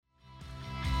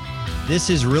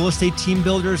This is Real Estate Team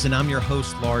Builders, and I'm your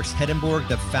host, Lars Hedenborg,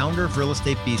 the founder of Real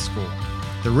Estate B-School.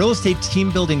 The real estate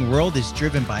team building world is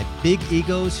driven by big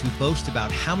egos who boast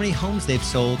about how many homes they've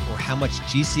sold or how much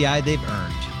GCI they've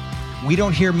earned. We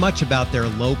don't hear much about their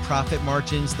low profit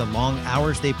margins, the long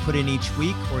hours they put in each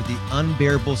week, or the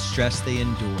unbearable stress they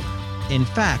endure. In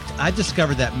fact, I've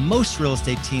discovered that most real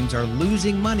estate teams are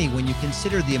losing money when you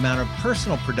consider the amount of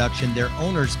personal production their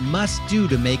owners must do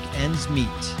to make ends meet.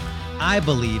 I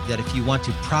believe that if you want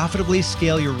to profitably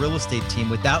scale your real estate team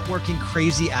without working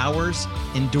crazy hours,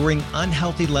 enduring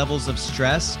unhealthy levels of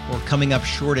stress, or coming up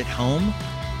short at home,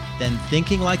 then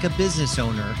thinking like a business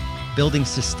owner, building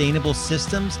sustainable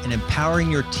systems, and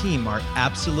empowering your team are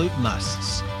absolute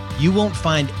musts. You won't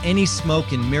find any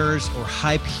smoke and mirrors or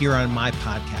hype here on my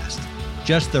podcast,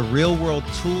 just the real-world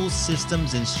tools,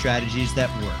 systems, and strategies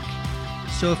that work.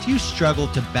 So if you struggle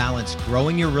to balance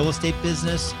growing your real estate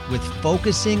business with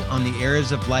focusing on the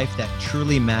areas of life that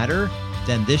truly matter,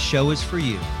 then this show is for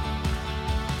you. All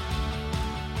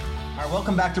right,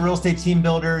 welcome back to Real Estate Team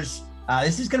Builders.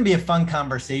 This is going to be a fun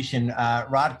conversation.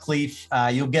 Rod Khleif,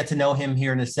 you'll get to know him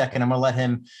here in a second. I'm going to let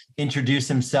him introduce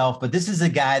himself, but this is a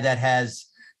guy that has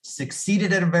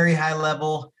succeeded at a very high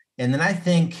level, and then I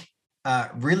think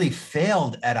really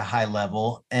failed at a high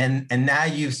level. And now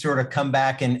you've sort of come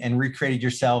back and recreated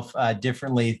yourself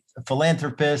differently. A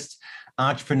philanthropist,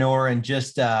 entrepreneur, and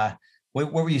just,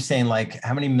 what were you saying? Like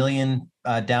how many million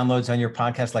downloads on your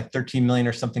podcast? Like 13 million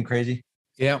or something crazy?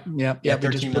 Yeah. We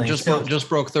just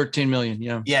broke 13 million.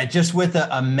 Yeah. Just with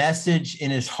a message in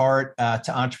his heart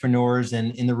to entrepreneurs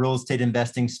and in the real estate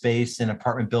investing space and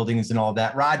apartment buildings and all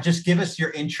that. Rod, just give us your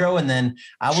intro, and then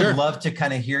I would love to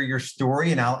kind of hear your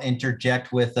story, and I'll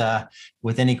interject with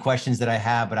any questions that I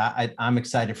have. But I'm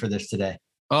excited for this today.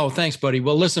 Oh, thanks, buddy.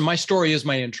 Well, listen, my story is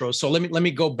my intro. So let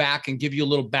me go back and give you a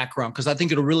little background, because I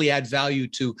think it'll really add value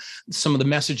to some of the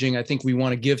messaging I think we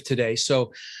want to give today.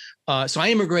 So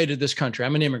I immigrated this country.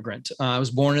 I'm an immigrant. I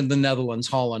was born in the Netherlands,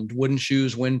 Holland, wooden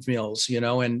shoes, windmills,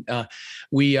 and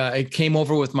I came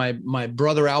over with my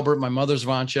brother, Albert, my mother's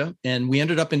Vansha, and we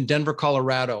ended up in Denver,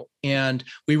 Colorado. And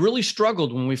we really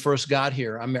struggled when we first got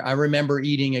here. I remember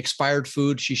eating expired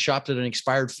food. She shopped at an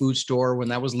expired food store when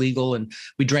that was legal. And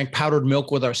we drank powdered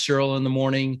milk with our cereal in the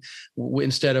morning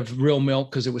instead of real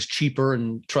milk because it was cheaper.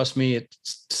 And trust me, it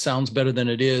sounds better than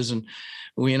it is. And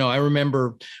I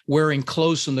remember wearing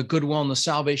clothes from the Goodwill and the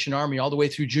Salvation Army all the way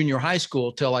through junior high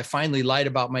school till I finally lied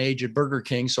about my age at Burger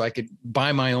King so I could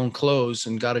buy my own clothes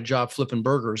and got a job flipping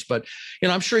burgers. But,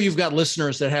 I'm sure you've got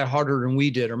listeners that had it harder than we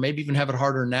did, or maybe even have it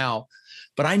harder now.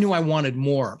 But I knew I wanted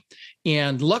more.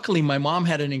 And luckily, my mom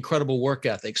had an incredible work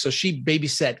ethic. So she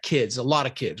babysat kids, a lot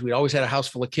of kids. We always had a house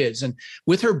full of kids. And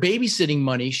with her babysitting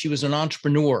money, she was an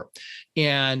entrepreneur.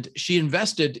 And she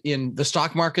invested in the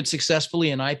stock market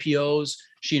successfully, in IPOs.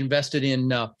 She invested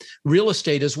in real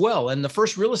estate as well. And the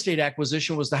first real estate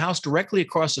acquisition was the house directly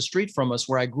across the street from us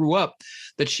where I grew up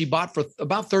that she bought for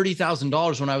about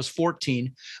 $30,000 when I was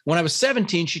 14. When I was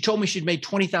 17, she told me she'd made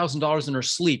 $20,000 in her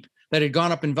sleep, that had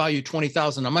gone up in value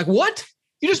 $20,000. I'm like, what?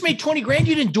 You just made 20 grand?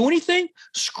 You didn't do anything?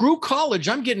 Screw college.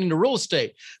 I'm getting into real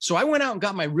estate. So I went out and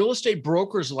got my real estate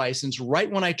broker's license right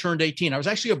when I turned 18. I was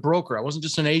actually a broker. I wasn't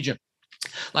just an agent.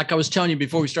 Like I was telling you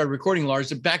before we started recording, Lars,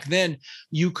 that back then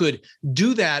you could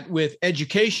do that with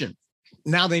education.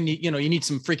 Now they need, you need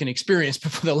some freaking experience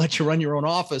before they'll let you run your own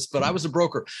office. But I was a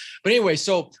broker. But anyway,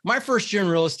 so my first year in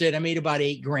real estate, I made about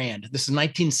 $8 grand. This is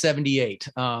 1978.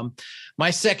 My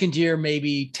second year,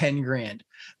 maybe 10 grand.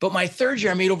 But my third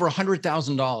year, I made over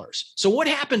 $100,000. So what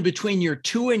happened between year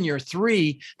 2 and year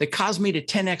 3 that caused me to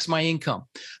 10x my income?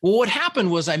 Well, what happened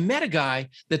was I met a guy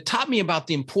that taught me about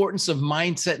the importance of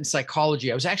mindset and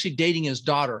psychology. I was actually dating his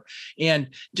daughter, and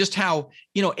just how,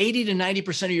 80 to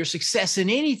 90% of your success in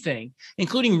anything,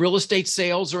 including real estate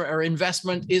sales or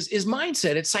investment, is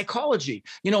mindset. It's psychology.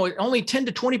 Only 10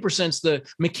 to 20% is the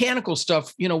mechanical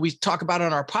stuff, we talk about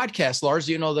on our podcast, Lars,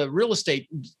 the real estate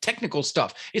technical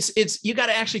stuff. It's you got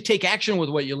to actually take action with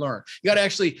what you learn. You got to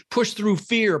actually push through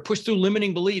fear, push through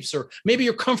limiting beliefs, or maybe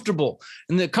you're comfortable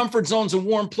and the comfort zone's a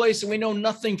warm place and we know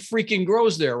nothing freaking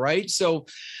grows there, right? So,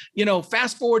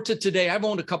 fast forward to today, I've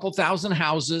owned a couple thousand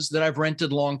houses that I've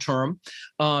rented long-term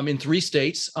in 3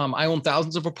 states. I own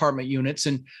thousands of apartment units.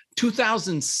 In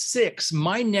 2006,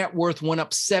 my net worth went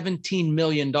up $17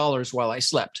 million while I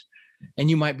slept.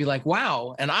 And you might be like,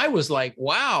 wow. And I was like,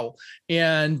 wow.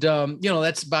 And,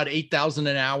 that's about $8,000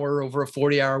 an hour over a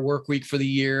 40-hour work week for the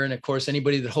year. And of course,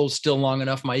 anybody that holds still long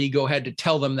enough, my ego had to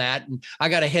tell them that. And I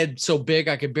got a head so big,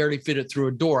 I could barely fit it through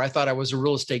a door. I thought I was a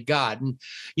real estate god. And,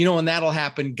 when that'll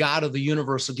happen, God of the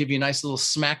universe will give you a nice little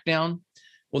smackdown.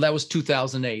 Well, that was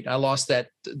 2008. I lost that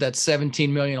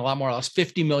 17 million, a lot more. I lost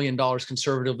 $50 million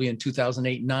conservatively in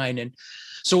 2008, 9. And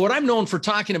so what I'm known for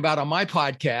talking about on my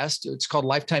podcast, it's called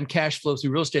Lifetime Cash Flow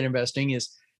Through Real Estate Investing, is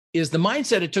the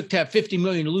mindset it took to have 50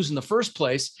 million to lose in the first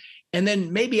place. And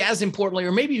then maybe as importantly,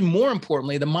 or maybe more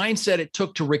importantly, the mindset it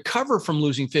took to recover from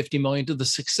losing 50 million to the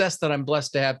success that I'm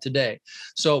blessed to have today.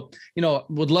 So,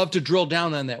 would love to drill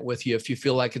down on that with you if you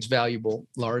feel like it's valuable,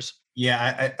 Lars.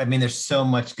 Yeah, I mean, there's so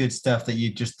much good stuff that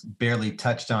you just barely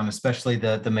touched on, especially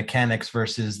the mechanics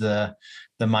versus the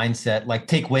mindset. Like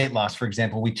take weight loss, for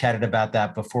example. We chatted about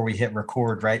that before we hit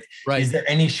record, right? Right. Is there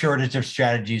any shortage of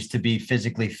strategies to be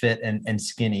physically fit and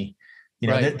skinny?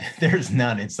 Right. There's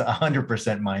none. It's 100%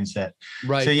 mindset.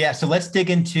 Right. So yeah, so let's dig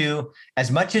into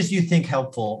as much as you think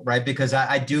helpful, right? Because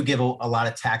I do give a lot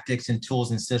of tactics and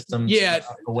tools and systems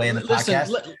away in the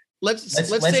podcast. Let's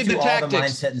save the tactics. The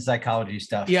mindset and psychology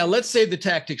stuff. Yeah, let's save the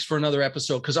tactics for another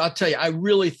episode, because I'll tell you, I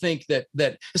really think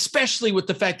that especially with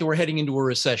the fact that we're heading into a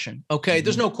recession. Okay, mm-hmm.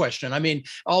 There's no question. I mean,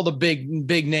 all the big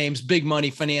names, big money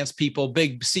finance people,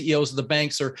 big CEOs of the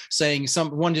banks are saying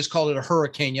one just called it a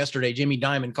hurricane yesterday. Jamie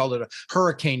Dimon called it a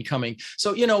hurricane coming.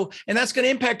 So and that's going to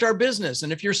impact our business.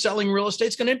 And if you're selling real estate,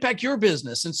 it's going to impact your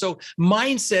business. And so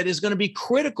mindset is going to be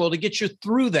critical to get you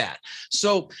through that.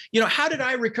 So how did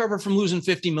I recover from losing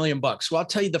 50 million? Bucks. Well, I'll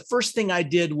tell you, the first thing I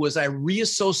did was I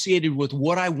reassociated with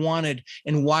what I wanted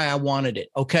and why I wanted it.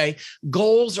 Okay.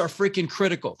 Goals are freaking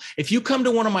critical. If you come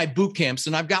to one of my boot camps,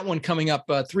 and I've got one coming up,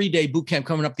 a 3-day boot camp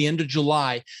coming up the end of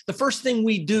July, the first thing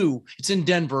we do, it's in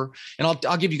Denver, and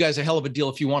I'll give you guys a hell of a deal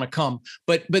if you want to come,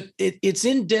 but it's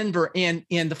in Denver. And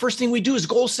the first thing we do is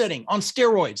goal setting on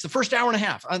steroids, the first hour and a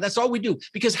half. That's all we do,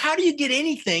 because how do you get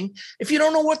anything if you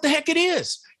don't know what the heck it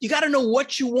is? You got to know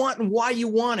what you want and why you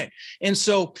want it. And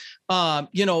so, and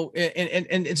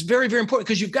it's very, very important,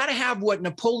 because you've got to have what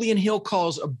Napoleon Hill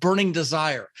calls a burning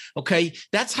desire. Okay.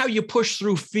 That's how you push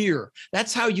through fear.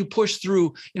 That's how you push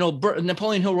through,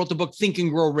 Napoleon Hill wrote the book, Think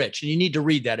and Grow Rich. And you need to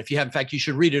read that. If you have, in fact, you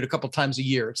should read it a couple of times a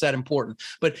year. It's that important,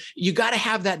 but you got to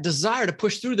have that desire to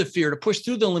push through the fear, to push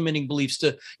through the limiting beliefs,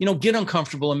 to, get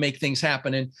uncomfortable and make things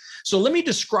happen. And so let me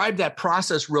describe that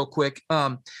process real quick.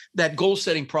 That goal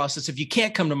setting process, if you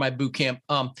can't come to my boot camp.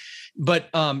 But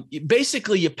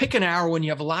basically you pick an hour when you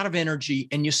have a lot of energy,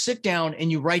 and you sit down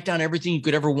and you write down everything you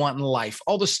could ever want in life,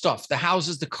 all the stuff, the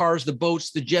houses, the cars, the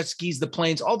boats, the jet skis, the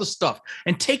planes, all the stuff,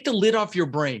 and take the lid off your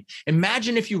brain.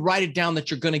 Imagine if you write it down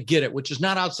that you're going to get it, which is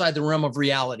not outside the realm of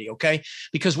reality. Okay.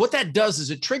 Because what that does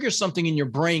is it triggers something in your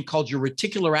brain called your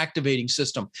reticular activating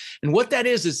system. And what that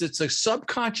is it's a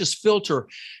subconscious filter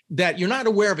that you're not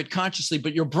aware of it consciously,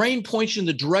 but your brain points you in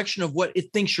the direction of what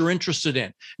it thinks you're interested in.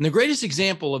 And the greatest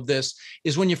example of this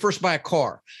is when you first buy a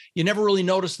car. You never really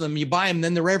notice them. You buy them,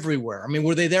 then they're everywhere. I mean,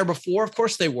 were they there before? Of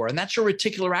course they were. And that's your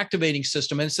reticular activating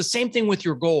system. And it's the same thing with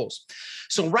your goals.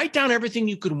 So write down everything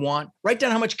you could want. Write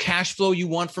down how much cash flow you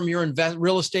want from your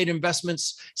real estate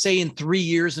investments, say in 3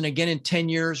 years and again in 10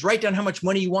 years. Write down how much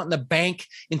money you want in the bank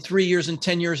in 3 years and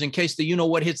 10 years in case the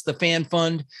what hits the fan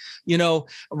fund.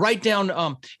 Write down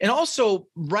and also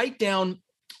write down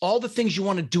all the things you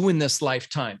want to do in this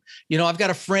lifetime. I've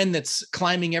got a friend that's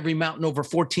climbing every mountain over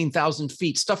 14,000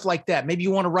 feet, stuff like that. Maybe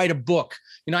you want to write a book.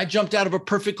 I jumped out of a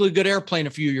perfectly good airplane a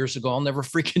few years ago. I'll never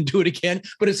freaking do it again,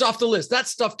 but it's off the list. That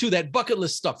stuff too, that bucket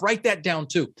list stuff, write that down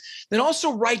too. Then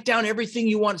also write down everything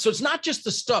you want. So it's not just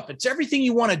the stuff, it's everything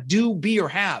you want to do, be, or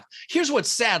have. Here's what's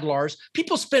sad, Lars.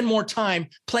 People spend more time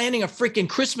planning a freaking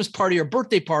Christmas party or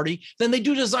birthday party than they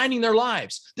do designing their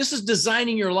lives. This is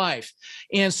designing your life.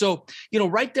 And so,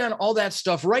 write down all that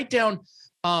stuff. Write down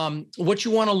what you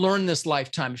want to learn this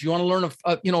lifetime. If you want to learn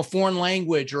a foreign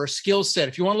language or a skill set,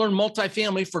 if you want to learn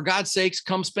multifamily, for God's sakes,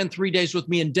 come spend 3 days with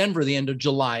me in Denver the end of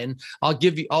July. And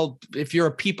if you're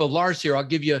a peep of Lars here, I'll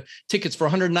give you tickets for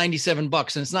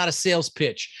 $197. And it's not a sales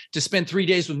pitch to spend 3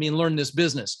 days with me and learn this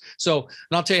business. So,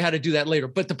 and I'll tell you how to do that later.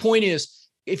 But the point is,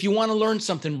 if you want to learn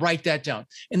something, write that down.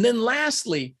 And then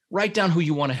lastly, write down who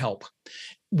you want to help.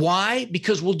 Why?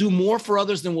 Because we'll do more for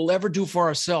others than we'll ever do for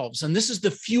ourselves. And this is the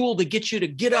fuel that gets you to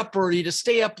get up early, to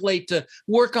stay up late, to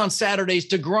work on Saturdays,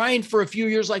 to grind for a few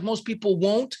years like most people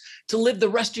won't, to live the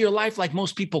rest of your life like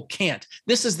most people can't.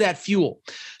 This is that fuel.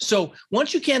 So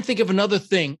once you can't think of another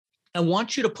thing, I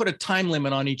want you to put a time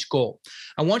limit on each goal.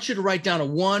 I want you to write down a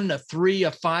 1, a 3,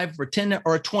 a 5, or 10,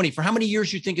 or a 20 for how many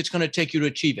years you think it's going to take you to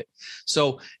achieve it.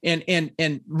 So,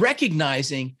 and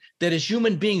recognizing that as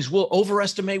human beings, we'll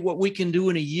overestimate what we can do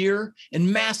in a year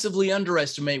and massively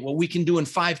underestimate what we can do in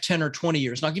 5, 10, or 20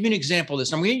 years. And I'll give you an example of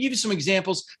this. I'm going to give you some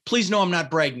examples. Please know I'm not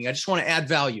bragging. I just want to add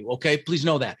value. Okay. Please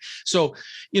know that. So,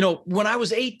 when I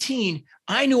was 18,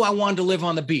 I knew I wanted to live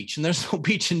on the beach, and there's no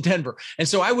beach in Denver. And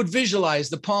so I would visualize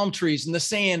the palm trees and the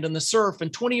sand and the surf.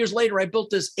 And 20 years later, I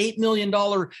built this $8 million,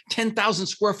 10,000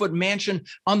 square foot mansion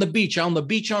on the beach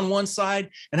on one side,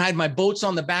 and I had my boats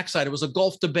on the backside. It was a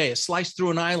Gulf to Bay, a slice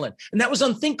through an island. And that was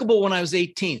unthinkable when I was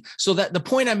 18. So that the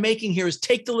point I'm making here is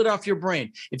take the lid off your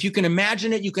brain. If you can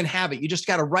imagine it, you can have it. You just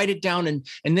got to write it down and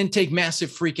then take massive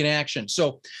freaking action.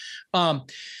 So,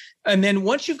 and then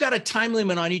once you've got a time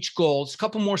limit on each goal, it's a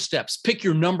couple more steps. Pick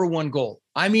your number one goal.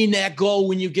 I mean, that goal,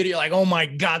 when you get it, you're like, oh my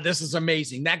God, this is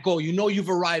amazing. That goal, you've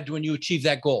arrived when you achieve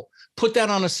that goal. Put that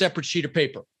on a separate sheet of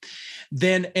paper.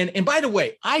 Then, and by the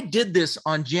way, I did this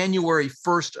on January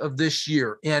 1st of this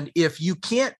year. And if you're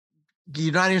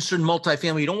not interested in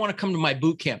multifamily, you don't want to come to my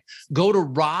boot camp, go to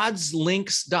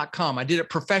rodslinks.com. I did it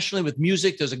professionally with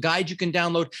music. There's a guide you can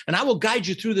download, and I will guide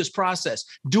you through this process.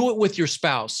 Do it with your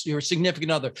spouse, your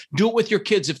significant other. Do it with your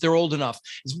kids if they're old enough.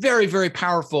 It's very, very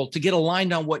powerful to get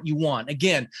aligned on what you want.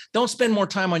 Again, don't spend more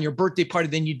time on your birthday party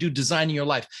than you do designing your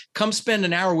life. Come spend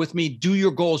an hour with me, do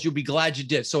your goals. You'll be glad you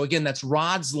did. So again, that's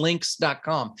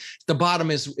rodslinks.com. The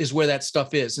bottom is where that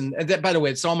stuff is. And that, by the way,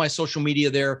 it's all my social media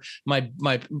there. My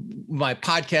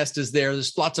podcast is there.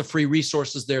 There's lots of free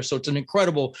resources there. So it's an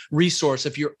incredible resource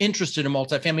if you're interested in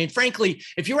multifamily. And frankly,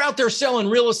 if you're out there selling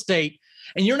real estate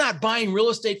and you're not buying real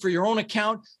estate for your own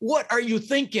account, what are you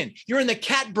thinking? You're in the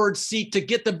catbird seat to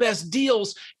get the best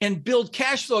deals and build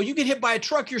cash flow. You get hit by a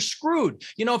truck, you're screwed.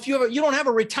 If you don't have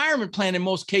a retirement plan in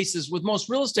most cases with most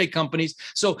real estate companies.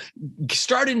 So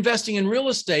start investing in real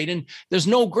estate, and there's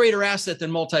no greater asset than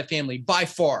multifamily by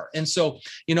far. And so,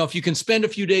 if you can spend a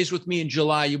few days with me in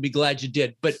July, you'll be glad you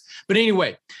did. But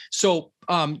anyway, so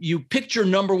you picked your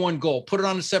number one goal, put it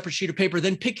on a separate sheet of paper,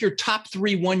 then pick your top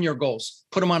 3 one-year goals,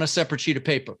 put them on a separate sheet of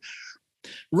paper.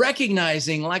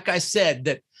 Recognizing, like I said,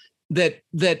 that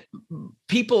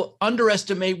people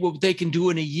underestimate what they can do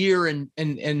in a year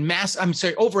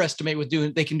overestimate what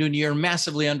they can do in a year and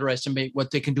massively underestimate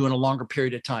what they can do in a longer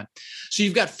period of time. So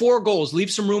you've got 4 goals,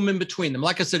 leave some room in between them.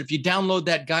 Like I said, if you download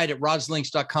that guide at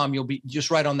rodslinks.com, you'll be just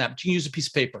right on that. But you can use a piece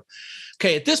of paper.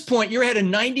 Okay, at this point, you're ahead of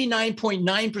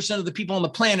 99.9% of the people on the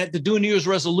planet that do a New Year's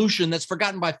resolution that's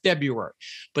forgotten by February.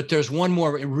 But there's one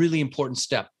more really important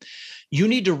step. You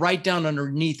need to write down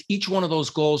underneath each one of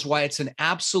those goals why it's an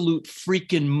absolute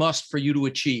freaking must for you to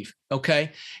achieve.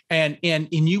 Okay. And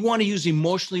you want to use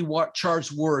emotionally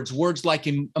charged words like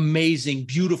amazing,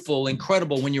 beautiful,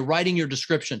 incredible when you're writing your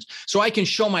descriptions. So I can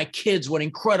show my kids what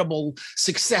incredible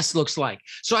success looks like.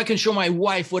 So I can show my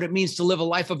wife what it means to live a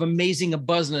life of amazing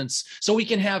abundance. So we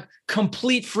can have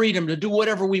complete freedom to do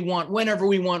whatever we want, whenever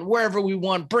we want, wherever we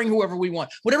want, bring whoever we want.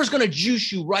 Whatever's going to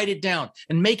juice you, write it down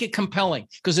and make it compelling,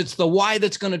 because it's the why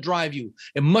that's going to drive you,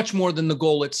 and much more than the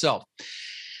goal itself.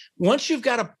 Once you've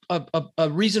got a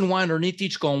reason why underneath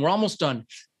each goal, and we're almost done,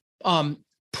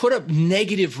 put a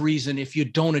negative reason if you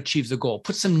don't achieve the goal.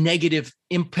 Put some negative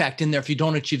impact in there if you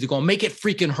don't achieve the goal. Make it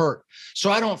freaking hurt,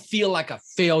 so I don't feel like a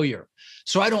failure,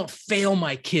 so I don't fail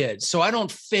my kids, so I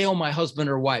don't fail my husband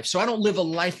or wife, so I don't live a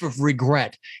life of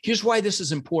regret. Here's why this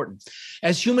is important.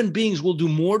 As human beings, we'll do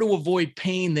more to avoid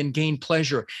pain than gain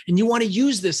pleasure. And you want to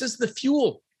use this as the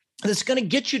fuel that's going to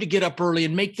get you to get up early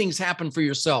and make things happen for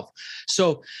yourself.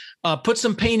 So put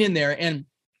some pain in there. And,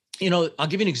 I'll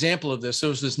give you an example of this.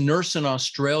 There was this nurse in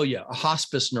Australia, a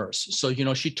hospice nurse. So,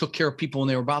 she took care of people when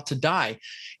they were about to die.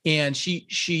 And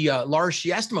Lars,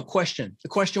 she asked him a question. The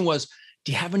question was,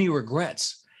 do you have any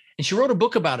regrets? And she wrote a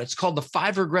book about it. It's called The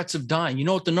 5 Regrets of Dying. You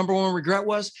know what the number one regret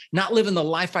was? Not living the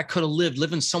life I could have lived,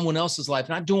 living someone else's life,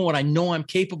 not doing what I know I'm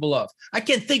capable of. I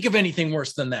can't think of anything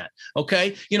worse than that.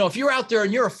 Okay. If you're out there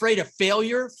and you're afraid of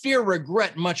failure, fear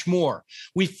regret much more.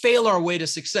 We fail our way to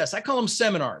success. I call them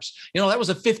seminars. That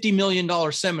was a $50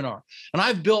 million seminar. And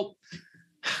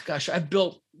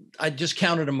I just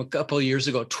counted them a couple of years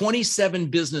ago, 27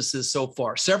 businesses so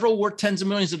far, several worth tens of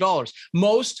millions of dollars,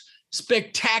 most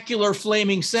spectacular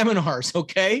flaming seminars.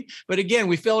 Okay. But again,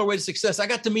 we fail our way to success. I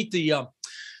got to meet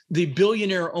the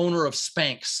billionaire owner of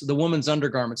Spanx, the woman's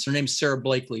undergarments. Her name's Sarah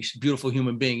Blakely. She's a beautiful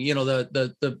human being.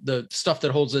 The stuff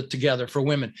that holds it together for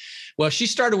women. Well, she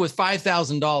started with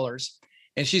 $5,000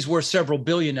 and she's worth several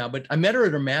billion now, but I met her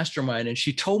at her mastermind and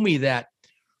she told me that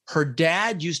her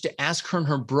dad used to ask her and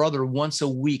her brother once a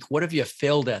week, what have you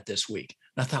failed at this week?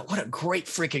 And I thought, what a great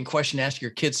freaking question to ask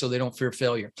your kids so they don't fear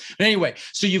failure. But anyway,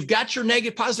 so you've got your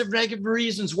positive, negative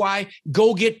reasons why.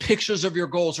 Go get pictures of your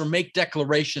goals or make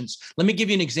declarations. Let me give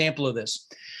you an example of this.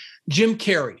 Jim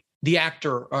Carrey, the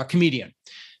actor, comedian,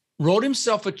 wrote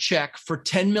himself a check for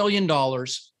 $10 million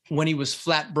when he was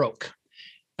flat broke.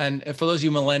 And for those of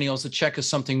you millennials, a check is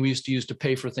something we used to use to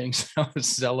pay for things,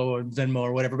 Zello or Venmo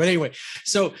or whatever. But anyway,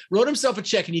 so wrote himself a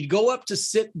check, and he'd go up to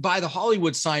sit by the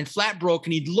Hollywood sign, flat broke,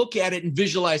 and he'd look at it and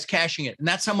visualize cashing it. And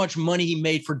that's how much money he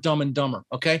made for Dumb and Dumber.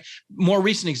 Okay. More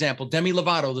recent example, Demi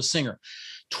Lovato, the singer.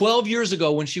 12 years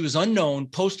ago, when she was unknown,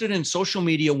 posted in social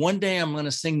media, one day I'm going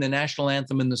to sing the national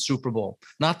anthem in the Super Bowl.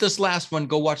 Not this last one.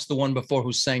 Go watch the one before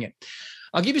who sang it.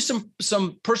 I'll give you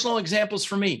some personal examples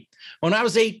for me. When I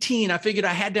was 18, I figured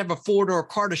I had to have a Ford or a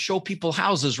car to show people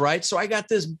houses, right? So I got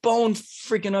this bone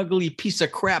freaking ugly piece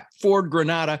of crap Ford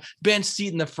Granada, bench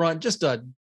seat in the front, just a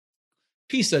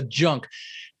piece of junk.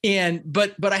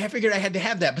 But I figured I had to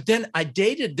have that. But then I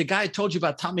dated the guy I told you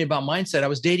about, taught me about mindset. I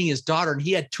was dating his daughter, and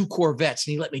he had 2 Corvettes,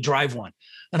 and he let me drive one.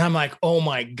 And I'm like, oh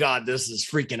my God, this is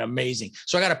freaking amazing.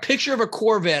 So I got a picture of a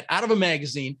Corvette out of a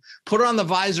magazine, put it on the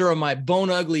visor of my bone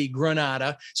ugly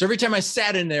Granada. So every time I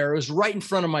sat in there, it was right in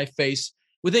front of my face.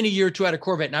 Within a year or two, I had a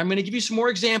Corvette. Now I'm going to give you some more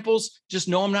examples. Just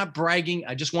know I'm not bragging.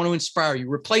 I just want to inspire you.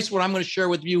 Replace what I'm going to share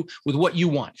with you with what you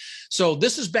want. So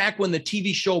this is back when the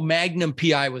TV show Magnum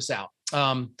PI was out.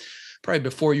 Probably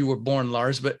before you were born,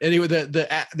 Lars. But anyway,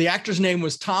 the actor's name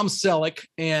was Tom Selleck,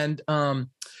 and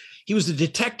he was a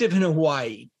detective in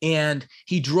Hawaii, and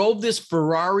he drove this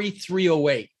Ferrari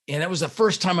 308. And that was the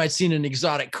first time I'd seen an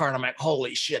exotic car. And I'm like,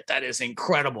 holy shit, that is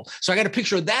incredible. So I got a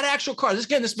picture of that actual car. This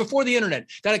is before the internet.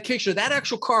 Got a picture of that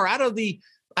actual car out of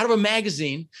a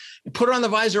magazine, and put it on the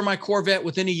visor of my Corvette.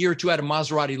 Within a year or two, I had a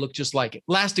Maserati look just like it.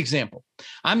 Last example.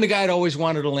 I'm the guy that always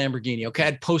wanted a Lamborghini. Okay. I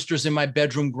had posters in my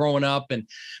bedroom growing up, and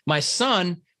my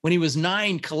son, when he was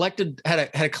 9, had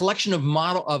a collection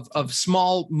of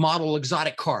small model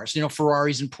exotic cars,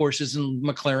 Ferraris and Porsches and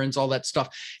McLarens, all that stuff.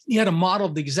 He had a model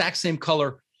of the exact same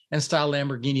color and style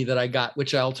Lamborghini that I got,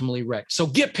 which I ultimately wrecked. So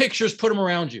get pictures, put them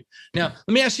around you. Now,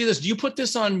 let me ask you this. Do you put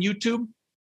this on YouTube?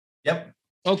 Yep.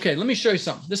 Okay, let me show you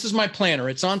something. This is my planner.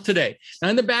 It's on today. Now,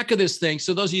 in the back of this thing,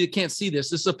 so those of you that can't see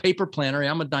this is a paper planner.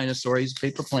 I'm a dinosaur. He's a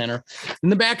paper planner. In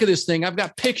the back of this thing, I've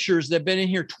got pictures that have been in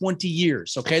here 20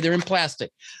 years. Okay, they're in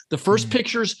plastic. The first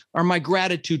pictures are my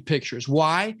gratitude pictures.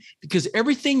 Why? Because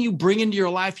everything you bring into your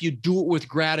life, you do it with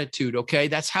gratitude. Okay,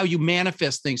 that's how you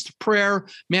manifest things, to prayer,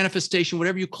 manifestation,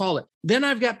 whatever you call it. Then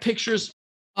I've got pictures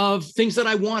of things that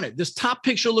I wanted. This top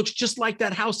picture looks just like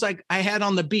that house I had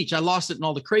on the beach. I lost it in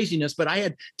all the craziness, but I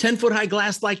had 10-foot high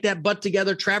glass like that, butt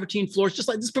together, travertine floors, just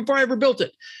like this before I ever built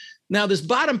it. Now, this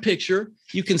bottom picture,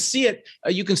 you can see it.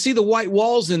 You can see the white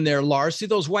walls in there, Lars. See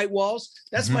those white walls?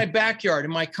 That's my backyard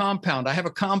and my compound. I have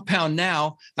a compound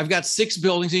now. I've got 6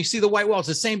 buildings, and you see the white walls,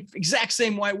 the exact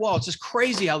same white wall. It's just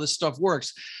crazy how this stuff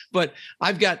works. But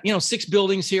I've got, 6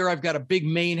 buildings here. I've got a big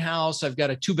main house. I've got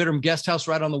a 2-bedroom guest house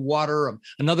right on the water,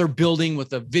 another building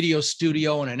with a video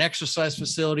studio and an exercise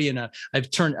facility. And I've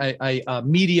turned a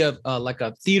media, like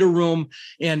a theater room.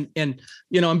 And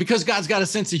because God's got a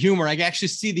sense of humor, I actually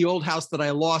see the old house that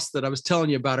I lost that I was telling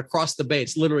you about across the bay.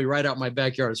 It's literally right out my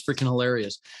backyard. It's freaking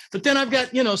hilarious. But then I've got,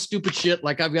 stupid shit.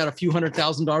 Like I've got a few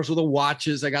 $100,000 worth of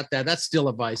watches. I got that. That's still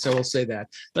a vice. I will say that.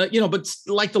 But, but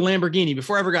like the Lamborghini,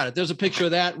 before I ever got it, there's a picture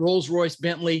of that. Rolls Royce,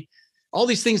 Bentley, all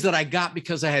these things that I got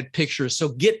because I had pictures. So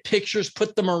get pictures,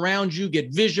 put them around you,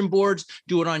 get vision boards,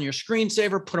 do it on your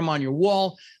screensaver, put them on your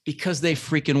wall because they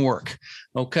freaking work.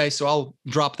 Okay. So I'll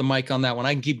drop the mic on that one.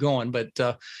 I can keep going, but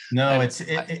no,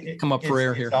 come up for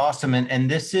air here. It's awesome.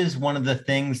 And this is one of the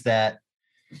things that,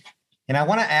 and I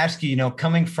want to ask you,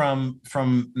 coming from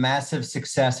massive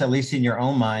success, at least in your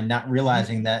own mind, not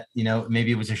realizing that,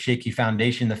 maybe it was a shaky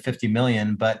foundation, the 50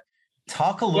 million, but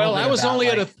talk a little bit. I was only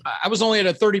at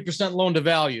a 30% loan to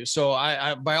value. So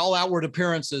I by all outward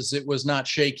appearances, it was not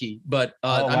shaky, but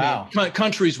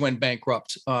countries went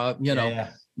bankrupt,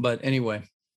 but anyway.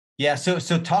 Yeah. So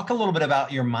talk a little bit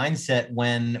about your mindset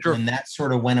when that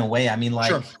sort of went away. I mean,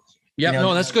 Sure. Yeah,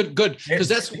 no, that's good. Because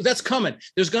that's coming.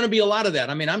 There's going to be a lot of that.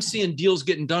 I mean, I'm seeing deals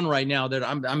getting done right now that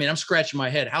I'm scratching my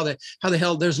head. How the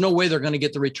hell, there's no way they're going to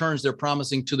get the returns they're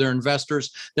promising to their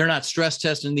investors. They're not stress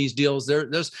testing these deals.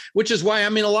 Which is why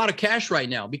I'm in a lot of cash right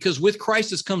now, because with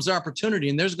crisis comes opportunity,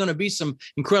 and there's going to be some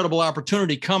incredible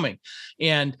opportunity coming.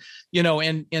 And,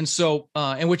 so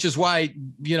which is why,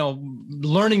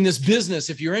 learning this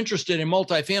business, if you're interested in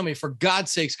multifamily, for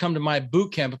God's sakes, come to my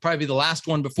boot camp. It'll probably be the last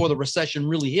one before the recession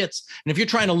really hits. And if you're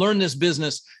trying to learn this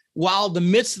business while the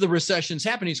midst of the recession's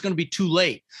happening, it's going to be too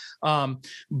late. So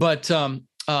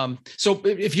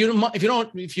if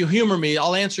you humor me,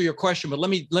 I'll answer your question, but let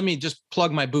me just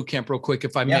plug my boot camp real quick,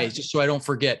 if I may, just so I don't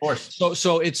forget. Of course.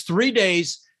 So it's 3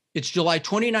 days. It's July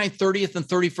 29th, 30th, and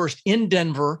 31st in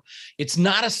Denver. It's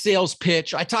not a sales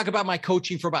pitch. I talk about my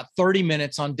coaching for about 30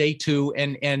 minutes on day 2,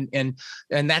 and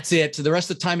that's it. So the rest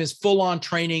of the time is full on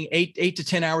training, 8 to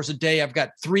 10 hours a day. I've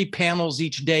got 3 panels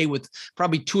each day with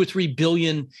probably 2 or 3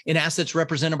 billion in assets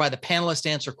represented by the panelists to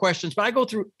answer questions. But I go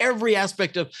through every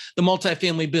aspect of the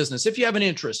multifamily business. If you have an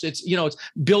interest, it's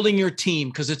building your team,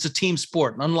 because it's a team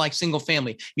sport. Unlike single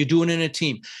family, you do it in a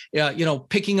team.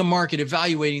 Picking a market,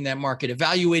 evaluating that market,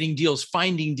 evaluating deals,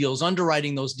 finding deals,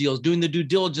 underwriting those deals, doing the due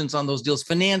diligence on those deals,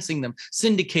 financing them,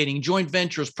 syndicating, joint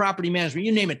ventures, property management,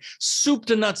 you name it, soup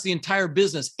to nuts, the entire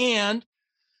business. And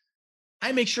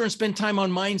I make sure and spend time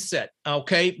on mindset,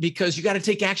 okay? Because you got to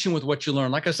take action with what you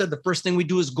learn. Like I said, the first thing we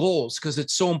do is goals, because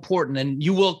it's so important. And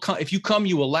you will come, if you come,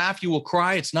 you will laugh, you will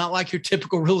cry. It's not like your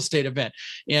typical real estate event.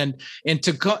 And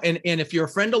if you're a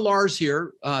friend of Lars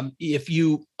here, if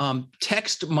you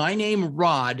text my name,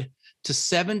 Rod, to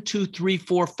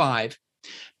 72345,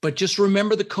 but just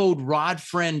remember the code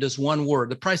RODFRIEND is one word.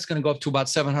 The price is going to go up to about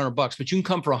 $700, but you can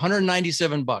come for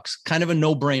 $197, kind of a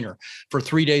no-brainer for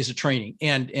 3 days of training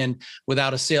and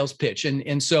without a sales pitch.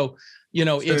 And so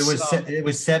it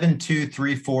was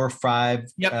 72345.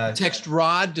 Yep. Text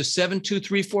Rod to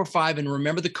 72345 and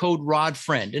remember the code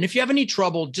RODFRIEND. And if you have any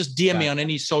trouble, just DM me on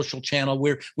any social channel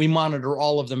where we monitor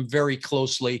all of them very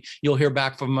closely. You'll hear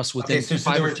back from us within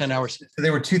 5 or 10 hours. So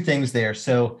there were 2 things there.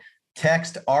 So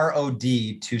text ROD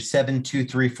to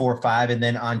 72345, and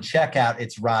then on checkout,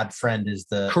 it's Rod Friend is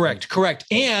the correct.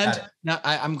 And now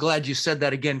I'm glad you said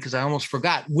that again, because I almost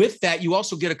forgot. With that, you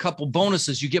also get a couple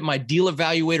bonuses. You get my Deal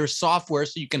Evaluator software,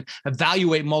 so you can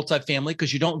evaluate multifamily,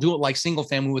 because you don't do it like single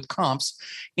family with comps.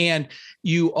 And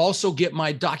you also get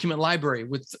my document library.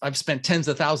 I've spent tens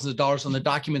of thousands of dollars on the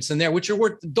documents in there, which are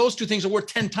worth, those 2 things are worth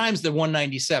 10 times the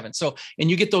 197. So, and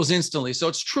you get those instantly. So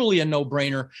it's truly a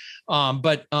no-brainer.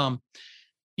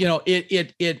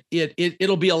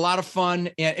 It'll be a lot of fun.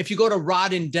 And if you go to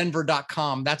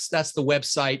rodindenver.com, that's the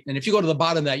website. And if you go to the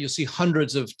bottom of that, you'll see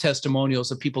hundreds of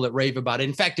testimonials of people that rave about it.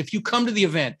 In fact, if you come to the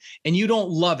event and you don't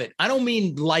love it, I don't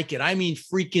mean like it, I mean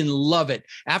freaking love it.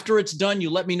 After it's done, you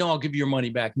let me know, I'll give you your money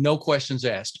back. No questions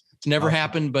asked. It's never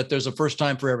happened, but there's a first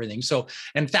time for everything. So,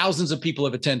 and thousands of people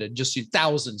have attended, just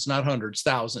thousands, not hundreds,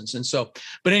 thousands. And so,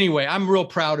 but anyway, I'm real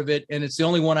proud of it. And it's the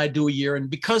only one I do a year. And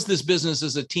because this business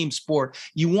is a team sport,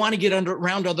 you want to get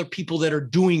around other people that are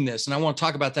doing this. And I want to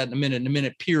talk about that in a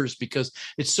minute, peers, because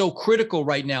it's so critical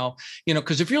right now,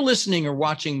 because if you're listening or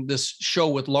watching this show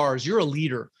with Lars, you're a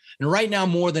leader. And right now,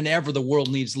 more than ever, the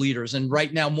world needs leaders. And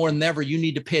right now, more than ever, you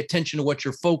need to pay attention to what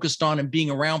you're focused on and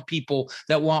being around people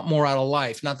that want more out of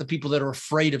life, not the people that are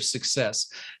afraid of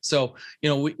success. So,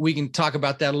 we can talk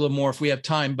about that a little more if we have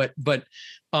time. But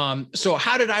so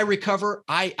how did I recover?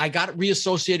 I got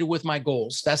reassociated with my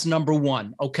goals. That's number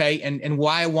 1. Okay. And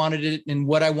why I wanted it and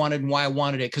what I wanted and why I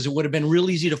wanted it. Cause it would have been real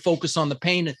easy to focus on the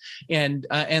pain and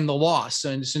the loss.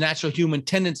 And it's a natural human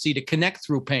tendency to connect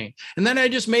through pain. And then I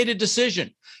just made a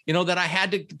decision, that I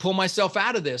had to pull myself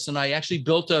out of this. And I actually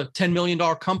built a $10 million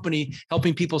company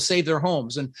helping people save their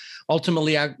homes. And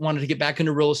ultimately I wanted to get back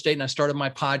into real estate, and I started my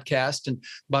podcast and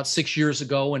about 6 years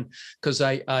ago. And cause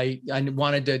I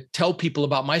wanted to tell people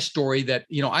about my story that,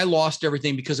 I lost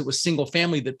everything because it was single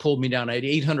family that pulled me down. I had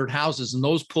 800 houses and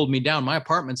those pulled me down. My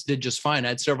apartments did just fine. I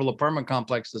had several apartment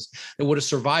complexes that would have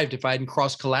survived if I hadn't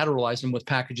cross collateralized them with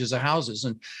packages of houses.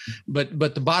 And,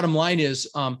 but the bottom line is,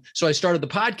 so I started the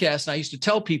podcast, and I used to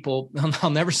tell people, I'll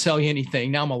never sell you anything.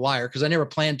 Now I'm a liar, because I never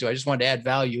planned to. I just wanted to add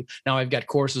value. Now I've got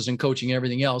courses and coaching and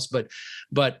everything else, but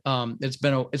it's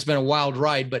been a wild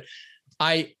ride. But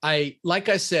I like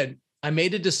I said, I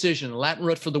made a decision. Latin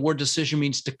root for the word decision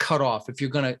means to cut off. If you're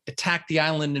going to attack the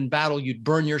island in battle, you'd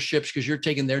burn your ships because you're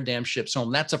taking their damn ships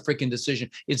home. That's a freaking decision.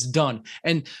 It's done.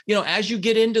 And, as you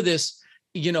get into this,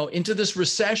 into this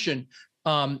recession,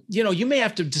 you may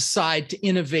have to decide to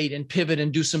innovate and pivot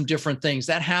and do some different things.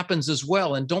 That happens as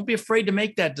well. And don't be afraid to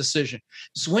make that decision.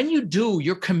 So when you do,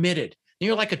 you're committed.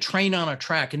 You're like a train on a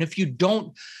track. And if you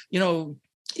don't,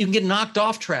 you can get knocked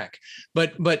off track,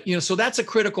 but so that's a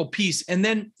critical piece. And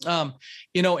then, and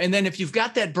then if you've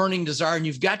got that burning desire and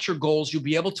you've got your goals, you'll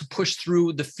be able to push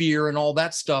through the fear and all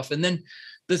that stuff. And then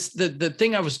the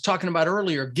thing I was talking about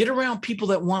earlier, get around people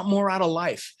that want more out of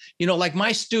life. Like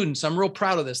my students, I'm real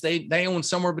proud of this. They own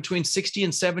somewhere between 60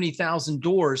 and 70,000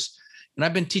 doors. And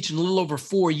I've been teaching a little over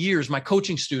 4 years, my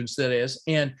coaching students, that is.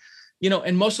 And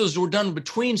and most of those were done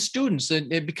between students,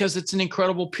 because it's an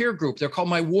incredible peer group. They're called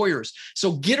my warriors.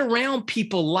 So get around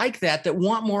people like that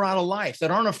want more out of life,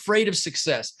 that aren't afraid of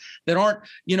success, that aren't,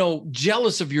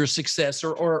 jealous of your success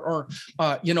or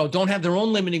don't have their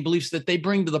own limiting beliefs that they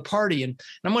bring to the party. And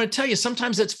I'm going to tell you,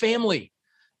 sometimes that's family.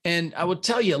 And I would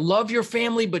tell you, love your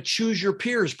family, but choose your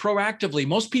peers proactively.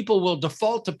 Most people will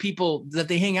default to people that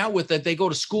they hang out with, that they go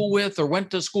to school with or went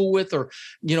to school with or,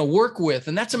 work with.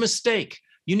 And that's a mistake.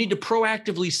 You need to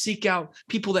proactively seek out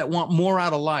people that want more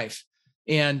out of life.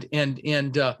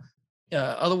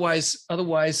 Otherwise,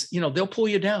 they'll pull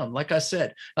you down. Like I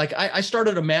said, I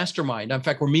started a mastermind. In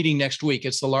fact, we're meeting next week.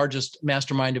 It's the largest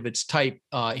mastermind of its type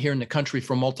here in the country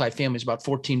for multifamilies, about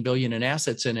 14 billion in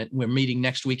assets in it. We're meeting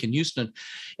next week in Houston.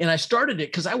 And I started it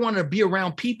because I wanted to be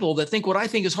around people that think what I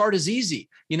think is hard is easy.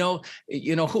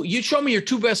 Who you show me your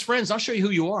two best friends, I'll show you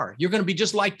who you are. You're going to be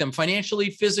just like them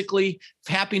financially, physically,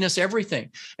 happiness,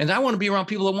 everything. And I want to be around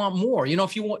people that want more.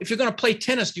 If you're going to play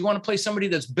tennis, do you want to play somebody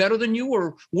that's better than you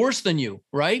or worse than you?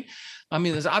 Right? I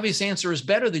mean, the obvious answer is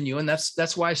better than you. And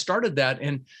that's why I started that.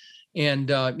 And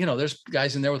there's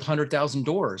guys in there with 100,000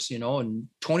 doors, and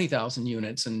 20,000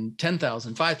 units and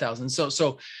 10,000, 5,000.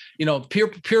 So,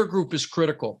 peer group is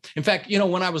critical. In fact,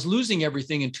 when I was losing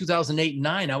everything in 2008 and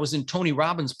 2009, I was in Tony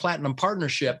Robbins' Platinum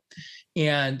Partnership.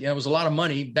 And it was a lot of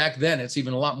money back then. It's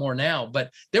even a lot more now,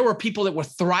 but there were people that were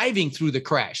thriving through the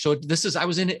crash. So I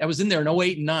was in there in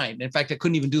 2008 and 2009. In fact, I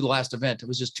couldn't even do the last event. It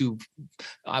was just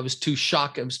I was too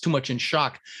shocked. I was too much in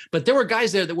shock, but there were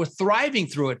guys there that were thriving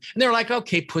through it. And they're like,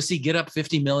 okay, pussy, get up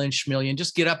 50 million, schmillion,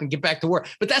 just get up and get back to work.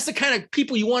 But that's the kind of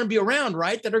people you want to be around,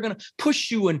 right? That are going to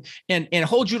push you and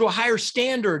hold you to a higher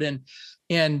standard.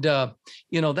 And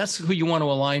that's who you want to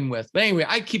align with. But anyway,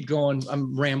 I keep going.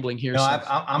 I'm rambling here. No,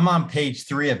 I'm on page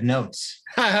 3 of notes.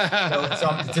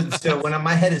 So when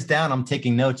my head is down, I'm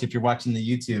taking notes. If you're watching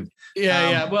the YouTube,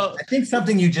 yeah. Well, I think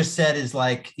something you just said is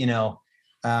like, the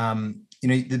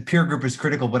peer group is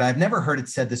critical, but I've never heard it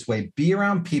said this way. Be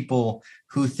around people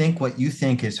who think what you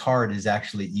think is hard is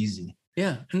actually easy.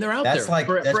 Yeah, and they're out there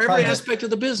for every aspect of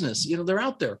the business. They're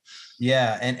out there.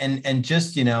 Yeah, and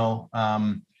just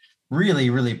really,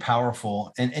 really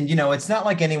powerful. And it's not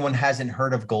like anyone hasn't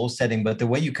heard of goal setting, but the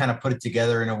way you kind of put it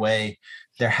together in a way,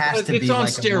 there has to be like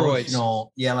steroids.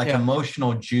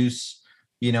 Emotional juice,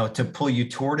 to pull you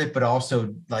toward it, but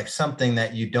also like something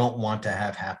that you don't want to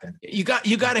have happen. You got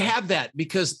to have that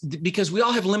because we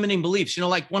all have limiting beliefs.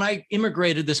 Like when I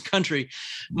immigrated this country,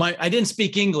 I didn't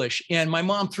speak English and my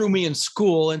mom threw me in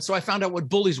school. And so I found out what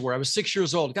bullies were. I was 6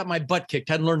 years old, got my butt kicked,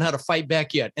 hadn't learned how to fight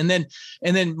back yet. And then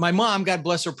my mom, God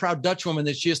bless her, proud Dutch woman,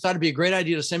 that she just thought it'd be a great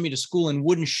idea to send me to school in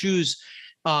wooden shoes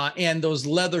and those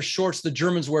leather shorts the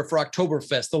Germans wear for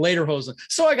Oktoberfest, the lederhosen.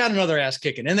 So I got another ass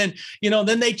kicking. And then,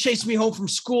 then they chased me home from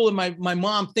school and my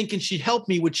mom, thinking she'd help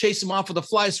me, would chase them off with a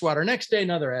fly swatter. Next day,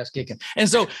 another ass kicking. And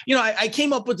so, I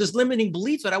came up with this limiting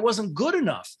belief that I wasn't good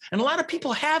enough. And a lot of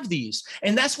people have these.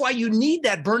 And that's why you need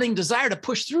that burning desire to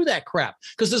push through that crap.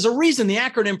 Because there's a reason the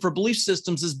acronym for belief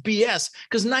systems is BS,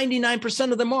 because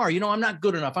 99% of them are, I'm not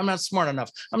good enough. I'm not smart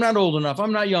enough. I'm not old enough.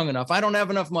 I'm not young enough. I don't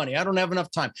have enough money. I don't have enough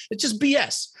time. It's just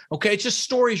BS. Okay. It's just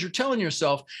stories you're telling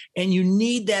yourself, and you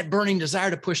need that burning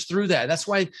desire to push through that. That's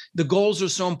why the goals are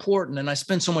so important. And I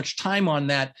spend so much time on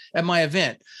that at my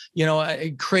event.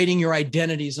 Creating your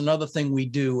identity is another thing we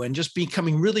do, and just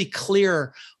becoming really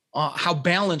clear how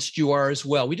balanced you are as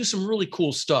well. We do some really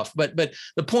cool stuff, but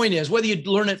the point is, whether you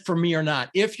learn it from me or not,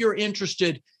 if you're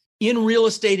interested in real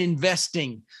estate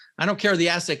investing, I don't care the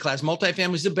asset class,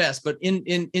 multifamily is the best, but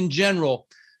in general,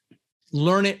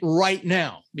 learn it right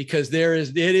now, because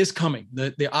it is coming.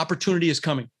 The opportunity is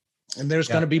coming, and there's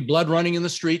going to be blood running in the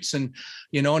streets. And,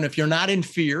 and if you're not in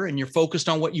fear and you're focused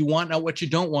on what you want, not what you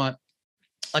don't want,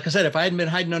 like I said, if I hadn't been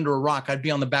hiding under a rock, I'd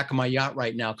be on the back of my yacht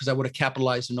right now, because I would have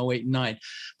capitalized in 2008 and 2009.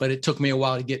 But it took me a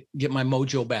while to get my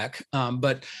mojo back.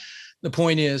 But the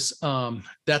point is,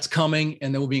 that's coming,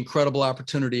 and there will be incredible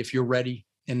opportunity if you're ready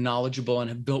and knowledgeable and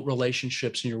have built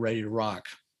relationships and you're ready to rock.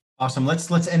 Awesome.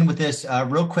 Let's end with this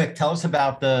real quick. Tell us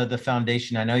about the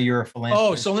foundation. I know you're a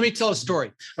philanthropist. Oh, so let me tell a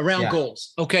story around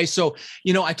goals. Okay. So,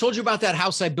 I told you about that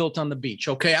house I built on the beach.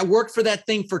 Okay. I worked for that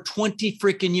thing for 20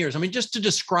 freaking years. I mean, just to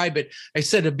describe it, I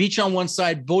said a beach on one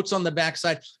side, boats on the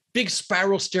backside, big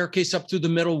spiral staircase up through the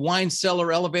middle, wine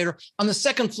cellar, elevator. On the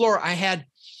second floor, I had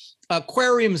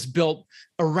aquariums built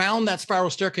around that spiral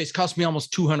staircase. Cost me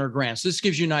almost $200,000. So this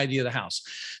gives you an idea of the house.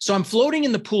 So I'm floating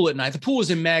in the pool at night. The pool was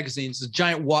in magazines, a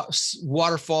giant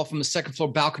waterfall from the second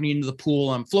floor balcony into the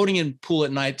pool. I'm floating in the pool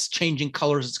at night. It's changing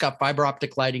colors. It's got fiber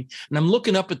optic lighting. And I'm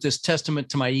looking up at this testament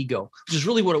to my ego, which is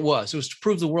really what it was. It was to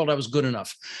prove the world I was good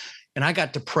enough. And I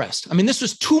got depressed. I mean, this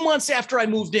was 2 months after I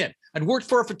moved in. I'd worked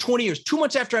for it for 20 years. 2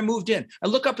 months after I moved in, I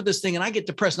look up at this thing and I get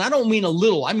depressed. And I don't mean a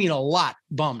little, I mean a lot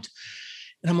bummed.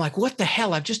 And I'm like, what the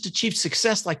hell? I've just achieved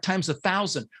success like times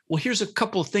 1,000. Well, here's a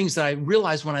couple of things that I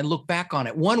realized when I look back on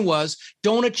it. One was,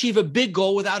 don't achieve a big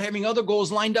goal without having other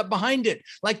goals lined up behind it.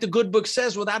 Like the good book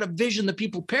says, without a vision, the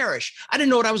people perish. I didn't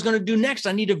know what I was going to do next.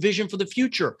 I need a vision for the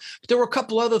future. But there were a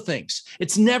couple other things.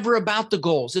 It's never about the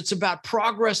goals. It's about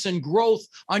progress and growth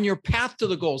on your path to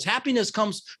the goals. Happiness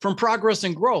comes from progress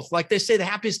and growth. Like they say, the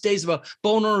happiest days of a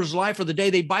boat owner's life are the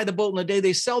day they buy the boat and the day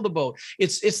they sell the boat.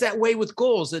 It's that way with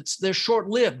goals. They're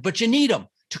short-lived, but you need them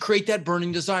to create that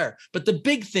burning desire. But the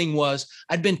big thing was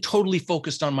I'd been totally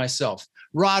focused on myself.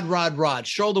 Rod,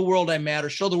 show the world I matter,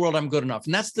 show the world I'm good enough.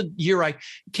 And that's the year I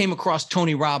came across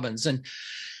Tony Robbins and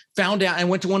found out. I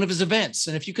went to one of his events,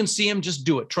 and if you can see him, just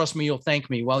do it. Trust me, you'll thank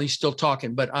me while he's still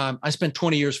talking. But I spent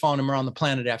 20 years following him around the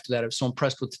planet after that. I was so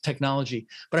impressed with the technology.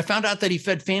 But I found out that he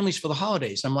fed families for the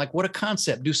holidays. I'm like, what a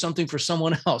concept. Do something for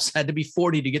someone else. I had to be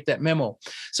 40 to get that memo.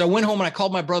 So I went home and I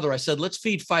called my brother. I said, let's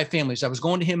feed 5 families. I was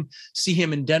going to see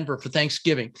him in Denver for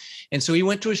Thanksgiving. And so he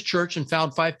went to his church and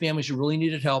found 5 families who really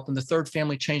needed help. And the 3rd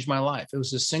family changed my life. It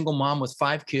was a single mom with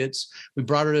 5 kids. We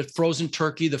brought her the frozen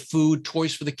turkey, the food,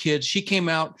 toys for the kids. She came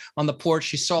out on the porch.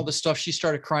 She saw the stuff. She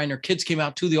started crying. Her kids came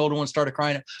out too. The older one started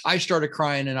crying. I started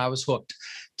crying, and I was hooked.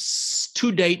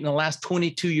 To date, in the last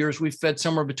 22 years, we've fed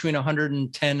somewhere between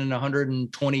 110 and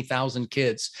 120,000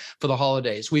 kids for the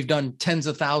holidays. We've done tens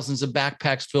of thousands of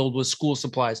backpacks filled with school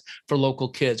supplies for local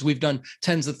kids. We've done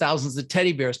tens of thousands of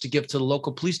teddy bears to give to the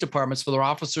local police departments for their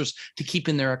officers to keep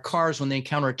in their cars when they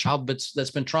encounter a child that's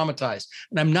been traumatized.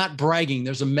 And I'm not bragging.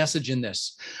 There's a message in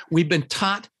this. We've been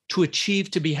taught to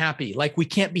achieve, to be happy. Like we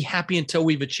can't be happy until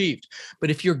we've achieved.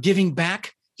 But if you're giving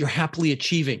back, you're happily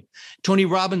achieving. Tony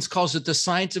Robbins calls it the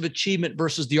science of achievement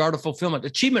versus the art of fulfillment.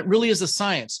 Achievement really is a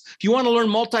science. If you want to learn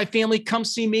multifamily, come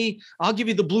see me. I'll give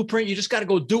you the blueprint. You just got to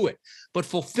go do it. But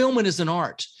fulfillment is an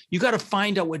art. You got to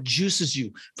find out what juices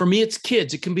you. For me, it's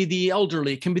kids. It can be the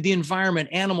elderly. It can be the environment,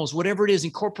 animals, whatever it is.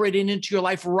 Incorporate it into your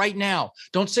life right now.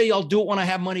 Don't say, I'll do it when I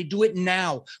have money. Do it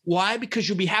now. Why? Because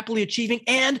you'll be happily achieving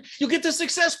and you'll get the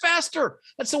success faster.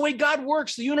 That's the way God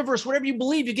works. The universe, whatever you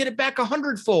believe, you get it back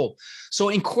 100-fold. So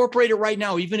incorporate it right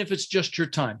now, even if it's just your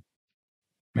time.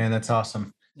 Man, that's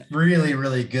awesome. Really,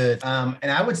 really good.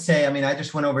 And I would say, I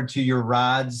just went over to your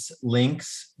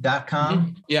rodslinks.com.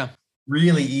 Mm-hmm. Yeah.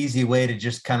 Really easy way to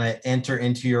just kind of enter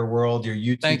into your world, your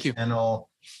YouTube channel.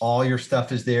 All your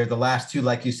stuff is there. The last 2,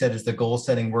 like you said, is the goal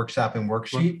setting workshop and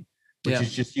worksheet, which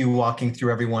is just you walking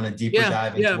through everyone a deeper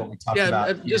dive into what we talked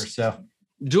about here. So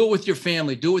do it with your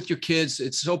family, do it with your kids.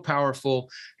 It's so powerful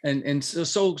and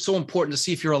so important to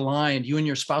see if you're aligned. You and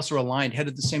your spouse are aligned,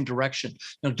 headed the same direction.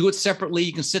 Do it separately.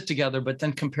 You can sit together, but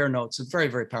then compare notes. It's very,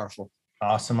 very powerful.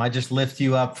 Awesome. I just lift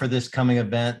you up for this coming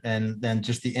event and then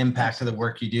just the impact of the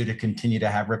work you do to continue to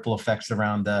have ripple effects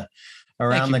around the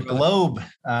globe.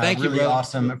 Thank you, really brother.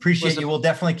 Awesome. Appreciate you. We'll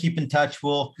definitely keep in touch.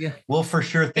 We'll for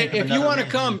sure think if you want to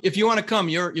come,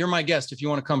 you're my guest. If you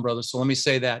want to come, brother. So let me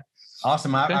say that.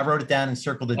 Awesome. I wrote it down and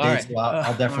circled the dates. So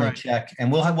I'll definitely check,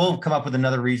 and we'll come up with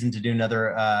another reason to do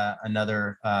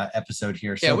another episode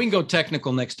here. So we can go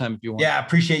technical next time if you want. Yeah,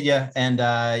 appreciate you,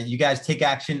 and you guys take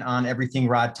action on everything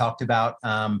Rod talked about,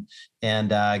 and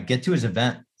get to his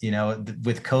event.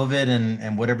 With COVID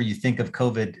and whatever you think of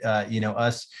COVID,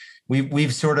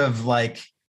 we've sort of like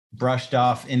brushed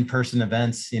off in-person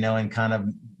events, and kind of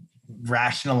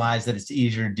rationalize that it's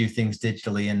easier to do things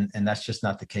digitally, and that's just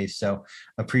not the case. So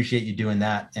appreciate you doing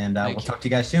that, and we'll talk to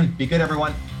you guys soon. Be good,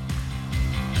 everyone.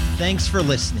 Thanks for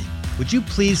listening. Would you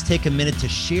please take a minute to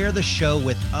share the show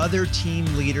with other team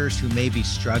leaders who may be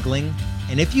struggling?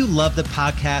 And if you love the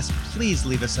podcast, please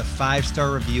leave us a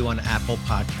 5-star review on Apple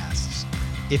Podcasts.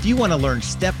 If you want to learn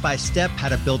step-by-step how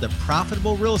to build a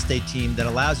profitable real estate team that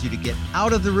allows you to get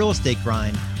out of the real estate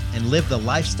grind and live the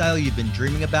lifestyle you've been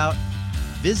dreaming about,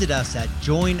 visit us at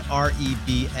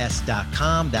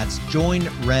joinrebs.com. That's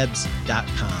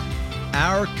joinrebs.com.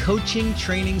 Our coaching,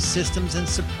 training, systems, and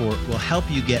support will help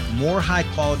you get more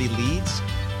high-quality leads,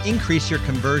 increase your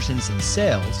conversions and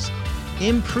sales,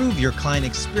 improve your client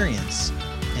experience,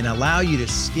 and allow you to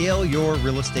scale your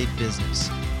real estate business,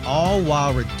 all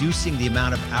while reducing the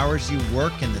amount of hours you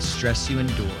work and the stress you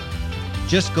endure.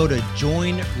 Just go to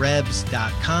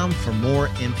joinrebs.com for more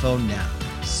info now.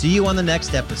 See you on the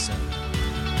next episode.